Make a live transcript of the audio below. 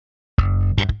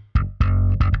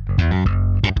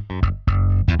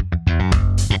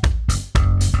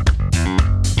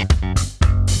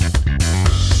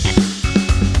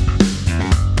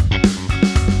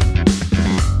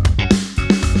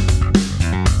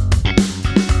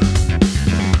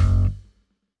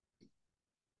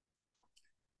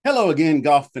Hello again,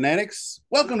 golf fanatics.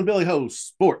 Welcome to Billy Ho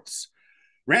Sports.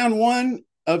 Round one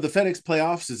of the FedEx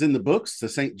playoffs is in the books. The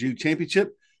St. Jude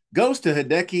Championship goes to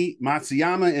Hideki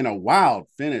Matsuyama in a wild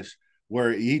finish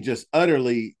where he just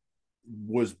utterly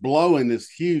was blowing this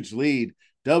huge lead,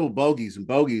 double bogeys and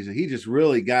bogeys, and he just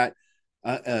really got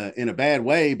in a bad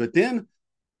way. But then,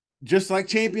 just like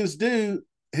champions do,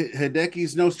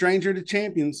 Hideki's no stranger to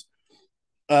champions.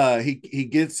 He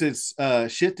gets his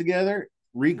shit together,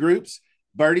 regroups,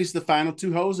 birdies the final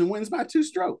two holes, and wins by 2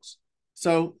 strokes.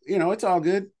 So, it's all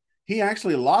good. He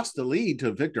actually lost the lead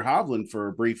to Victor Hovland for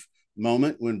a brief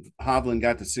moment when Hovland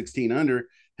got to 16 under.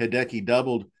 Hideki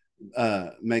doubled,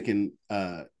 making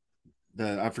I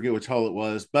forget which hole it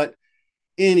was. But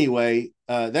anyway,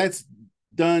 that's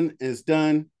done as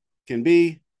done can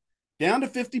be. Down to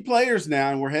 50 players now,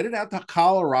 and we're headed out to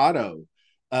Colorado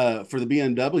for the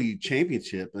BMW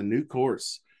Championship, a new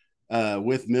course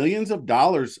with millions of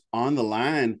dollars on the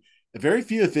line. Very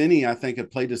few, if any, I think,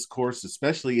 have played this course,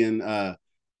 especially in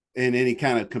any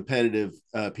kind of competitive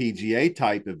PGA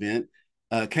type event.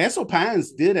 Castle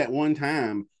Pines did at one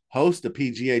time host a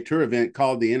PGA Tour event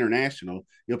called the International.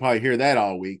 You'll probably hear that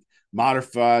all week.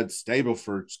 Modified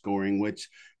Stableford scoring,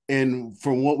 and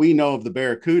from what we know of the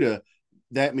Barracuda,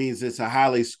 that means it's a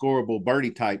highly scoreable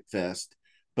birdie type fest.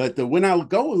 But when I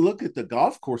go and look at the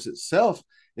golf course itself,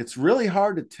 it's really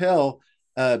hard to tell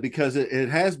because it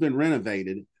has been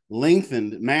renovated,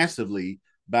 lengthened massively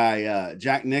by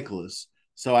Jack Nicklaus.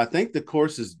 So I think the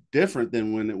course is different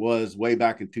than when it was way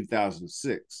back in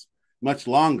 2006, much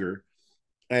longer,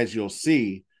 as you'll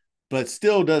see, but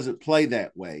still doesn't play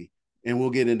that way. And we'll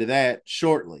get into that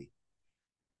shortly.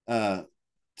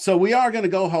 So we are going to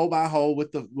go hole by hole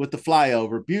with the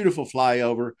flyover, beautiful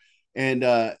flyover. And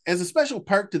as a special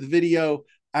perk to the video,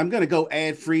 I'm going to go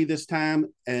ad free this time.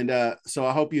 And so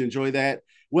I hope you enjoy that.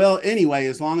 Well, anyway,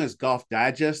 as long as Golf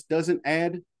Digest doesn't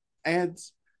add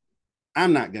ads,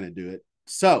 I'm not going to do it.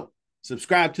 So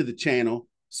subscribe to the channel,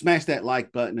 smash that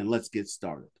like button, and let's get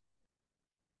started.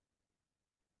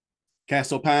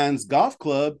 Castle Pines Golf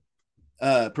Club.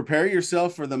 Prepare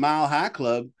yourself for the Mile High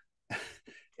Club.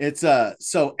 It's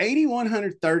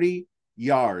 8,130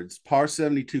 yards, par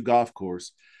 72 golf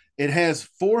course. It has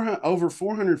over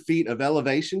 400 feet of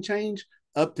elevation change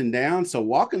up and down. So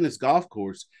walking this golf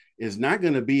course is not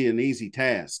going to be an easy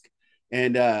task.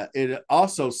 And it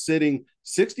also sitting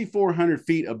 6,400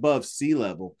 feet above sea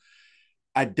level.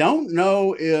 I don't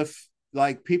know if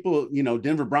people,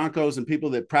 Denver Broncos and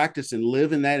people that practice and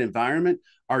live in that environment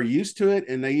are used to it.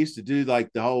 And they used to do the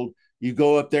whole, you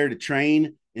go up there to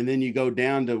train and then you go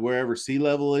down to wherever sea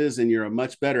level is and you're a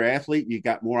much better athlete. You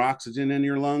got more oxygen in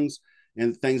your lungs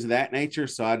and things of that nature.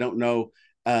 So I don't know.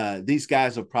 These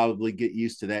guys will probably get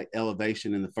used to that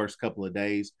elevation in the first couple of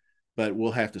days, but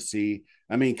we'll have to see.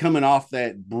 I mean, coming off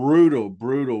that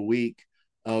brutal week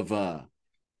of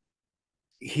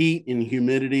heat and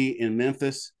humidity in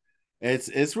Memphis,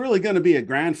 it's really going to be a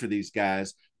grind for these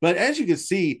guys. But as you can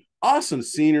see, awesome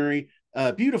scenery,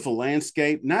 beautiful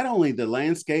landscape. Not only the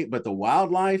landscape, but the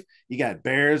wildlife. You got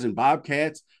bears and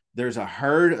bobcats. There's a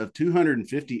herd of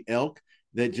 250 elk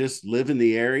that just live in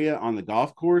the area on the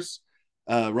golf course,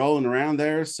 rolling around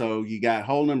there. So you got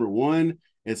hole number 1.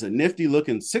 It's a nifty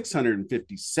looking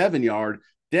 657 yard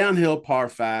downhill par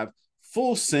 5,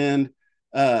 full send.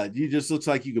 You just looks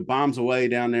like you could bombs away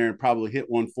down there and probably hit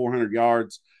one 400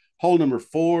 yards. Hole number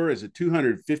 4 is a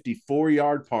 254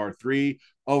 yard par 3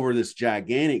 over this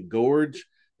gigantic gorge.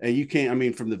 And you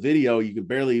can't, from the video, you can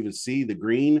barely even see the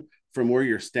green from where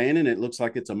you're standing. It looks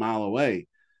like it's a mile away.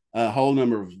 Hole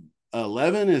number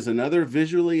 11 is another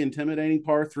visually intimidating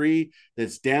par 3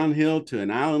 that's downhill to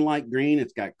an island-like green.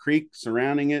 It's got creek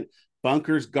surrounding it,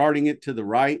 bunkers guarding it to the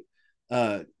right.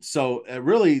 So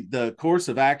really the course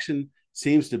of action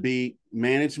seems to be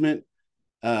management.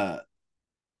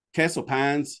 Castle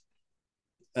Pines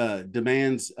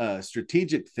demands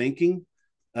strategic thinking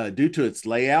due to its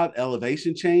layout,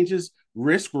 elevation changes,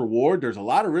 risk reward. There's a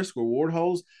lot of risk reward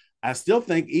holes. I still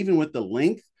think even with the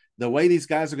length, the way these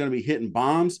guys are going to be hitting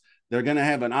bombs, they're going to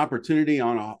have an opportunity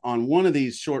on one of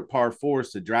these short par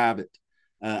 4s to drive it.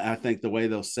 I think the way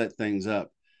they'll set things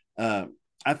up. I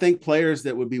think players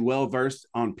that would be well-versed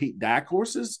on Pete Dye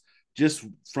courses, just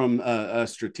from a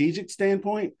strategic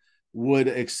standpoint, would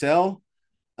excel.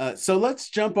 So let's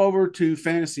jump over to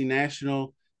Fantasy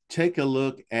National, take a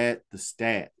look at the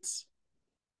stats.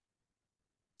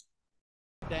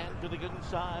 To the good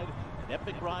side,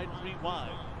 epic ride 3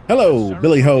 wide. Hello,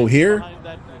 Billy Ho here.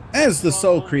 As the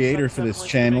sole creator for this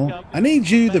channel, I need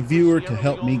you, the viewer, to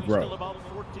help me grow.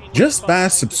 Just by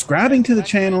subscribing to the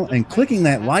channel and clicking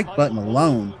that like button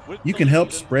alone, you can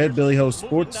help spread Billy Ho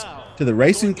Sports to the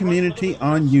racing community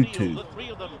on YouTube.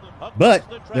 But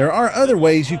there are other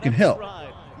ways you can help.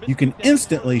 You can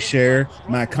instantly share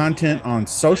my content on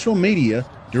social media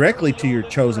directly to your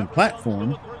chosen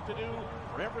platform.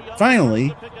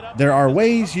 Finally, there are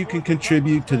ways you can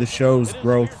contribute to the show's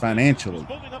growth financially.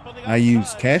 I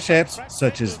use cash apps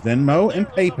such as Venmo and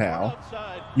PayPal.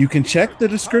 You can check the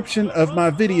description of my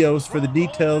videos for the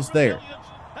details there.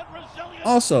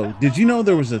 Also, did you know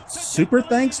there was a super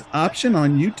thanks option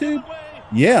on YouTube?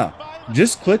 Yeah,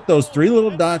 just click those three little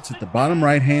dots at the bottom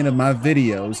right hand of my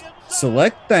videos,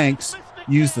 select thanks,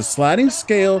 use the sliding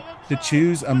scale to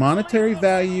choose a monetary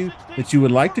value that you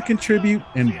would like to contribute,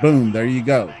 and boom, there you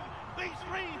go.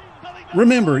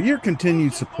 Remember, your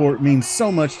continued support means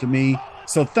so much to me,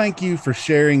 so thank you for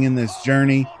sharing in this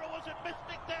journey,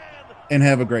 and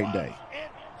have a great day.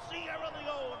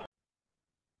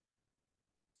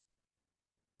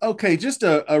 Okay, just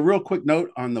a real quick note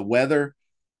on the weather.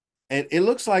 It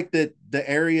looks like that the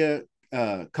area,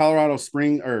 Colorado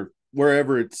Spring or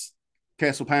wherever it's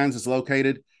Castle Pines is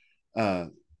located,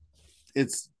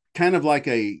 it's kind of like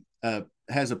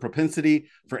has a propensity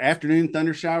for afternoon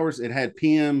thunder showers. It had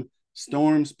PM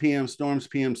storms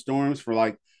for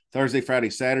like Thursday,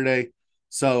 Friday, Saturday.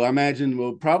 So I imagine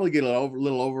we'll probably get a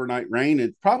little overnight rain.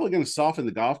 It's probably going to soften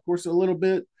the golf course a little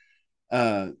bit.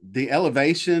 The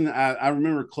elevation, I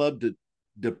remember Club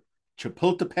de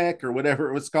Chapultepec or whatever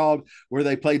it was called, where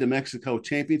they played the Mexico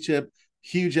Championship.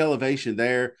 Huge elevation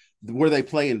there. Where they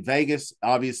play in Vegas,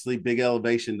 obviously big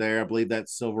elevation there. I believe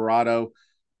that's Silverado.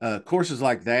 Courses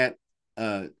like that,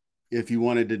 if you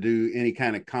wanted to do any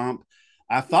kind of comp.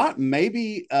 I thought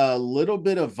maybe a little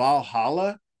bit of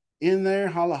Valhalla in there,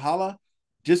 Holla,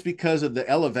 just because of the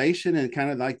elevation and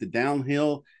kind of like the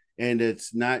downhill. And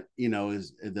it's not,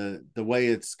 is the way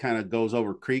it's kind of goes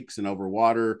over creeks and over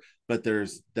water, but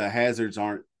there's the hazards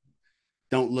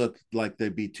don't look like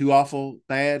they'd be too awful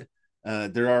bad.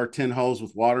 There are 10 holes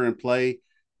with water in play,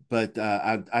 but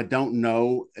I don't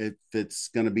know if it's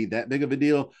going to be that big of a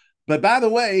deal. But by the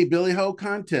way, Billy Ho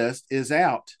Contest is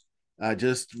out. I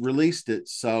just released it.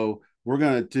 So we're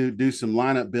going to do some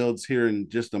lineup builds here in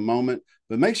just a moment,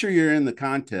 but make sure you're in the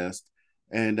contest.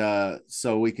 And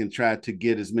so we can try to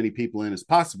get as many people in as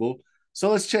possible. So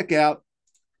let's check out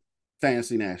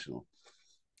Fantasy National.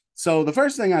 So the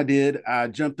first thing I did, I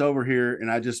jumped over here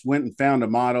and I just went and found a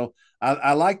model.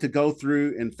 I like to go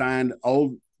through and find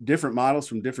different models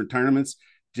from different tournaments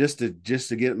just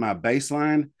to get my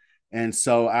baseline. And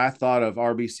so I thought of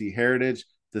RBC Heritage,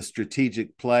 the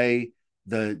strategic play,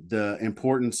 the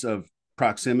importance of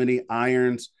proximity,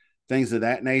 irons, things of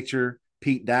that nature,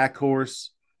 Pete Dye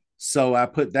course. So I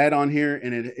put that on here,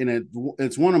 and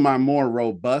it's one of my more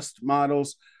robust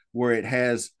models where it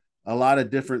has a lot of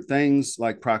different things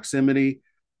like proximity,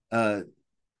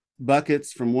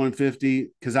 buckets from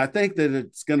 150, because I think that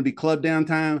it's going to be club down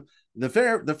time.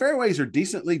 The fairways are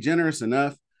decently generous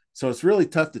enough, so it's really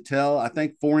tough to tell. I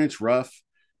think 4-inch rough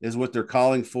is what they're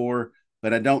calling for,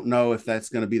 but I don't know if that's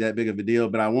going to be that big of a deal.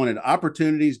 But I wanted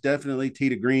opportunities, definitely tee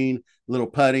to green, little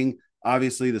putting,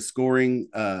 obviously the scoring,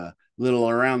 little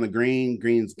around the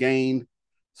greens gained.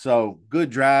 So good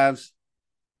drives.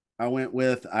 I went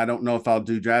with, I don't know if I'll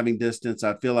do driving distance.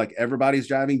 I feel like everybody's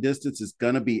driving distance is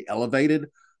going to be elevated.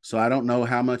 So I don't know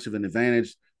how much of an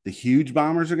advantage the huge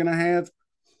bombers are going to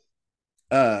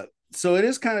have. So it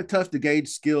is kind of tough to gauge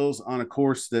skills on a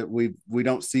course that we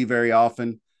don't see very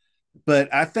often.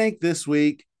 But I think this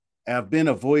week I've been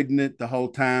avoiding it the whole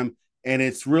time, and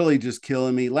it's really just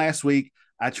killing me. Last week,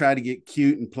 I tried to get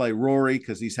cute and play Rory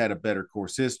because he's had a better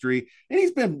course history, and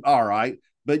he's been all right.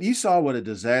 But you saw what a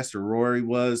disaster Rory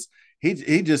was.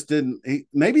 He just didn't.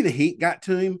 Maybe the heat got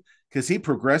to him because he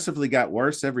progressively got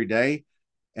worse every day,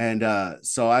 and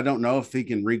so I don't know if he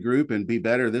can regroup and be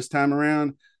better this time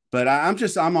around. But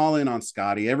I'm all in on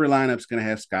Scotty. Every lineup's going to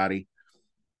have Scotty,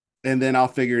 and then I'll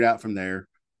figure it out from there.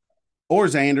 Or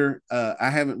Xander. I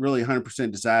haven't really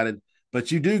 100% decided,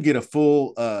 but you do get a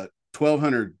full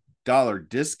 $1,200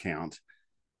 discount.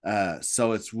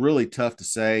 So it's really tough to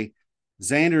say.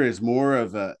 Xander is more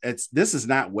of this is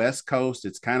not West Coast.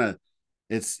 It's kind of,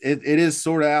 it is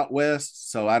sort of out West.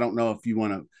 So I don't know if you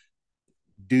want to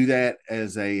do that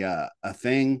as a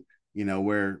thing,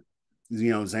 where,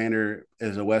 Xander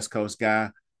is a West Coast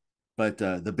guy, but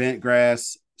the bent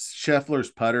grass,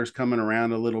 Scheffler's putter's coming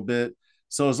around a little bit.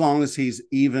 So as long as he's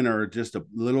even or just a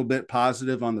little bit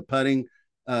positive on the putting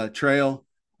trail,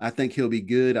 I think he'll be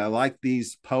good. I like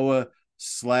these POA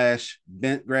 /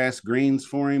 bent grass greens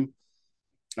for him.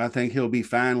 I think he'll be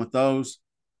fine with those.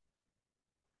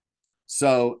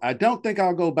 So I don't think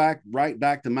I'll go right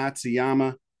back to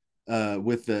Matsuyama.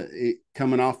 with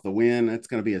coming off the win. That's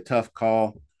going to be a tough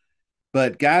call.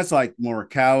 But guys like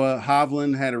Morikawa,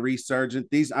 Hovland had a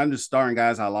resurgence. I'm just starring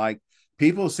guys I like.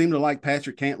 People seem to like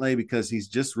Patrick Cantlay because he's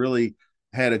just really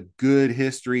had a good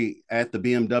history at the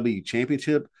BMW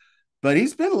Championship. But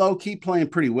he's been low key playing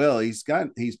pretty well. He's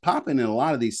popping in a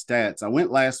lot of these stats. I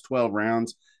went last 12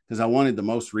 rounds because I wanted the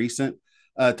most recent.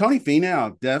 Tony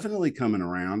Finau definitely coming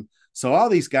around. So all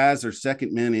these guys are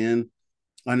second men in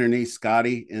underneath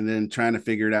Scotty, and then trying to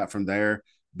figure it out from there.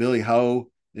 Billy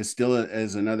Ho is still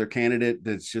as another candidate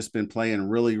that's just been playing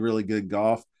really, really good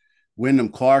golf. Wyndham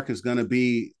Clark is going to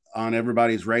be on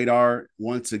everybody's radar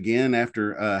once again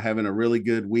after having a really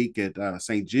good week at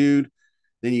St. Jude.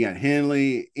 Then you got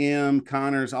Henley,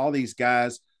 Connors, all these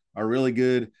guys are really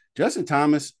good. Justin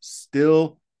Thomas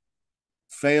still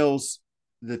fails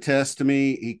the test to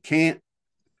me. He can't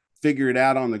figure it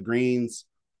out on the greens,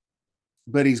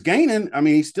 but he's gaining. I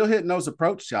mean, he's still hitting those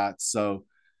approach shots. So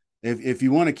if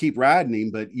you want to keep riding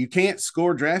him, but you can't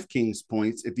score DraftKings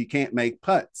points if you can't make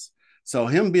putts. So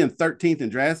him being 13th in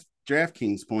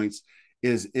DraftKings points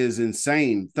is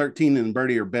insane. 13 in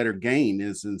birdie or better gain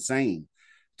is insane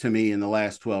to me in the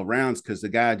last 12 rounds, because the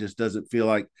guy just doesn't feel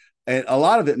like, a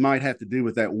lot of it might have to do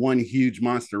with that one huge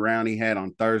monster round he had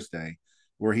on Thursday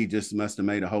where he just must have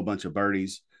made a whole bunch of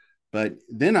birdies. But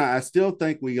then I still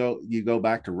think you go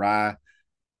back to Rye.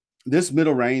 This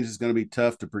middle range is going to be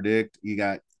tough to predict. You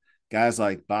got guys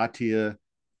like Bhatia,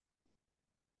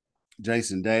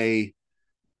 Jason Day.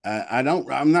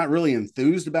 I'm not really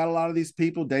enthused about a lot of these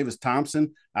people. Davis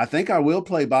Thompson. I think I will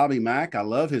play Bobby Mack. I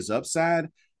love his upside.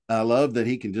 I love that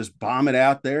he can just bomb it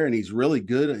out there, and he's really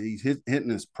good. He's hitting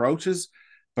his approaches,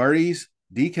 birdies,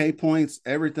 DK points.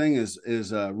 Everything is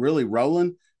really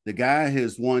rolling. The guy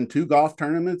has won 2 golf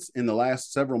tournaments in the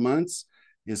last several months.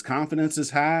 His confidence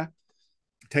is high.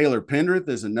 Taylor Pendrith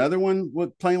is another one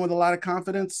playing with a lot of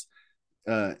confidence.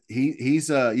 He's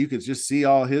you could just see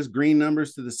all his green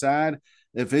numbers to the side.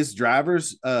 If he's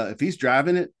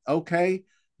driving it okay,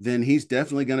 then he's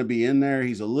definitely going to be in there.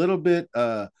 He's a little bit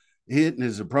hitting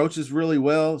his approaches really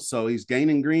well, so he's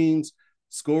gaining greens,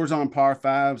 scores on par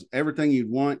fives, everything you'd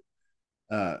want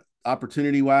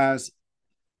opportunity wise.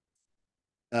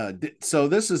 So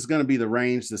this is going to be the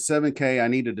range. The 7K, I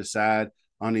need to decide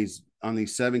on these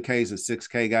 7Ks and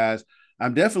 6K guys.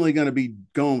 I'm definitely going to be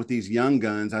going with these young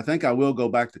guns. I think I will go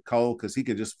back to Cole because he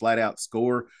can just flat out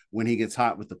score when he gets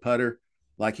hot with the putter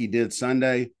like he did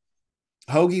Sunday.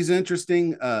 Hoagie's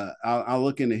interesting. I'll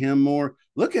look into him more.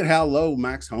 Look at how low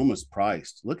Max Homa's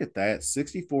priced. Look at that,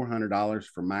 $6,400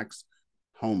 for Max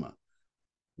Homa.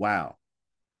 Wow.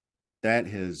 That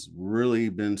has really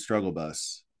been struggle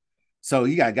bus. So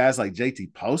you got guys like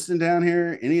JT Poston down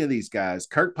here. Any of these guys.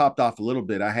 Kirk popped off a little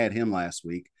bit. I had him last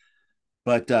week.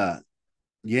 But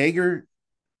Jaeger,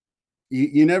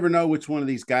 you never know which one of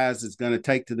these guys is going to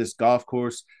take to this golf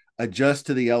course, adjust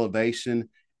to the elevation,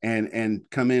 and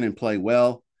come in and play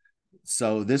well.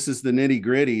 So this is the nitty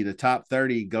gritty. The top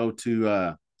 30 go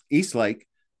to Eastlake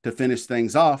to finish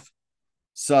things off.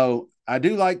 So I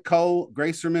do like Cole,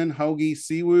 Gracerman, Hoagie,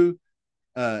 Siwoo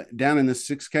down in the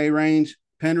 6K range.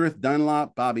 Pendrith,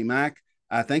 Dunlop, Bobby Mack.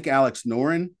 I think Alex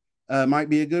Noren might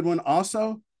be a good one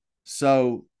also.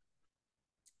 So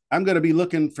I'm going to be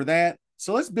looking for that.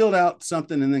 So let's build out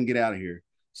something and then get out of here.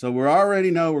 So we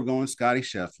already know we're going Scotty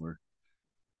Scheffler.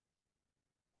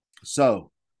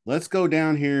 So let's go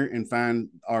down here and find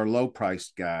our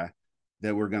low-priced guy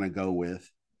that we're going to go with.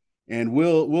 And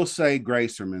we'll say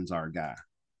Gracerman's our guy.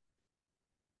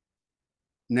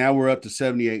 Now we're up to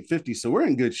 78.50. So we're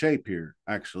in good shape here,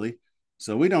 actually.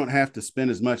 So we don't have to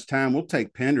spend as much time. We'll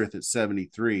take Pendrith at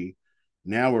 73.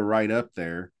 Now we're right up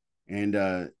there. And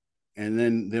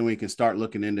then we can start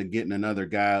looking into getting another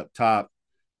guy up top.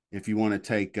 If you want to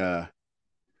take,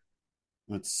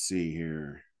 let's see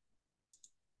here.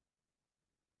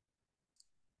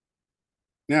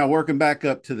 Now working back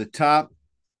up to the top,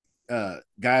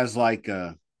 guys like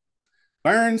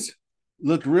Burns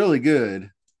looked really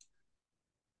good.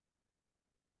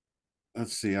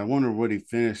 Let's see. I wonder what he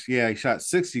finished. Yeah, he shot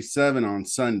 67 on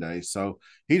Sunday. So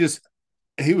he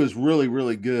was really,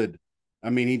 really good. I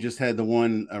mean, he just had the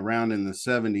one around in the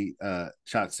 70,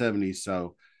 shot 70.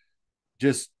 So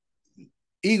just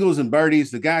eagles and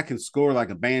birdies. The guy can score like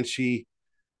a banshee.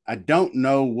 I don't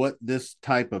know what this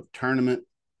type of tournament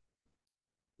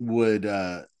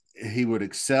he would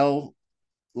excel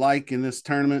like in this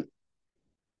tournament,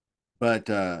 but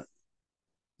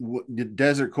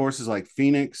desert courses like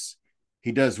Phoenix,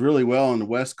 he does really well on the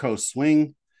West Coast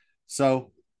swing.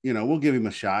 So, we'll give him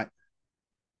a shot.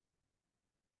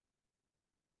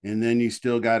 And then you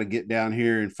still got to get down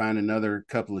here and find another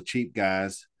couple of cheap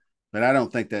guys but I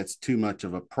don't think that's too much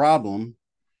of a problem.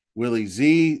 Willie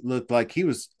Z looked like he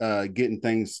was getting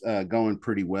things going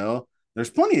pretty well. There's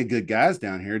plenty of good guys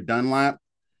down here. Dunlap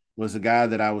was a guy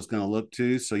that I was going to look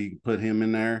to, so you can put him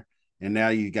in there. And now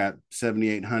you got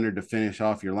 7,800 to finish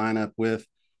off your lineup with.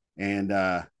 And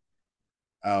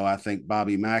I think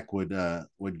Bobby Mack would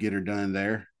get her done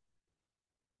there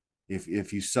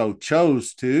if you so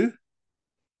chose to.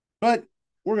 But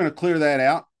we're going to clear that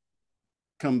out,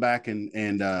 come back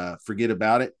and forget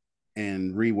about it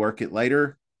and rework it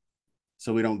later,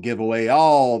 so we don't give away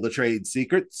all the trade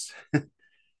secrets.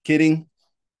 Kidding.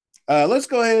 Let's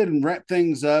go ahead and wrap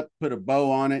things up, put a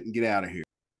bow on it, and get out of here.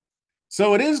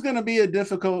 So it is going to be a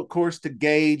difficult course to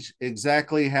gauge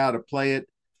exactly how to play it.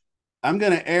 I'm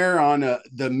going to err on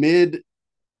the mid,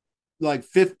 like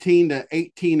 15 to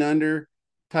 18 under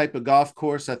type of golf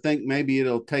course. I think maybe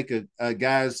it'll take a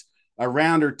guys a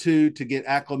round or two to get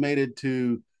acclimated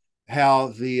to how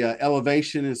the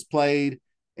elevation is played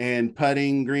and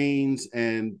putting greens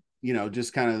and,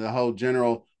 just kind of the whole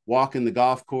general walk in the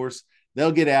golf course.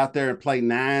 They'll get out there and play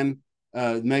 9.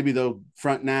 Maybe they'll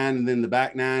front 9 and then the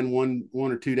back 9 one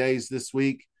or 2 days this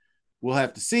week. We'll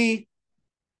have to see.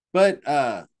 But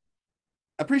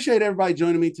appreciate everybody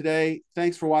joining me today.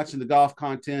 Thanks for watching the golf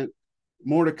content.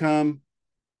 More to come.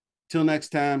 Till next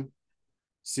time.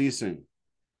 See you soon.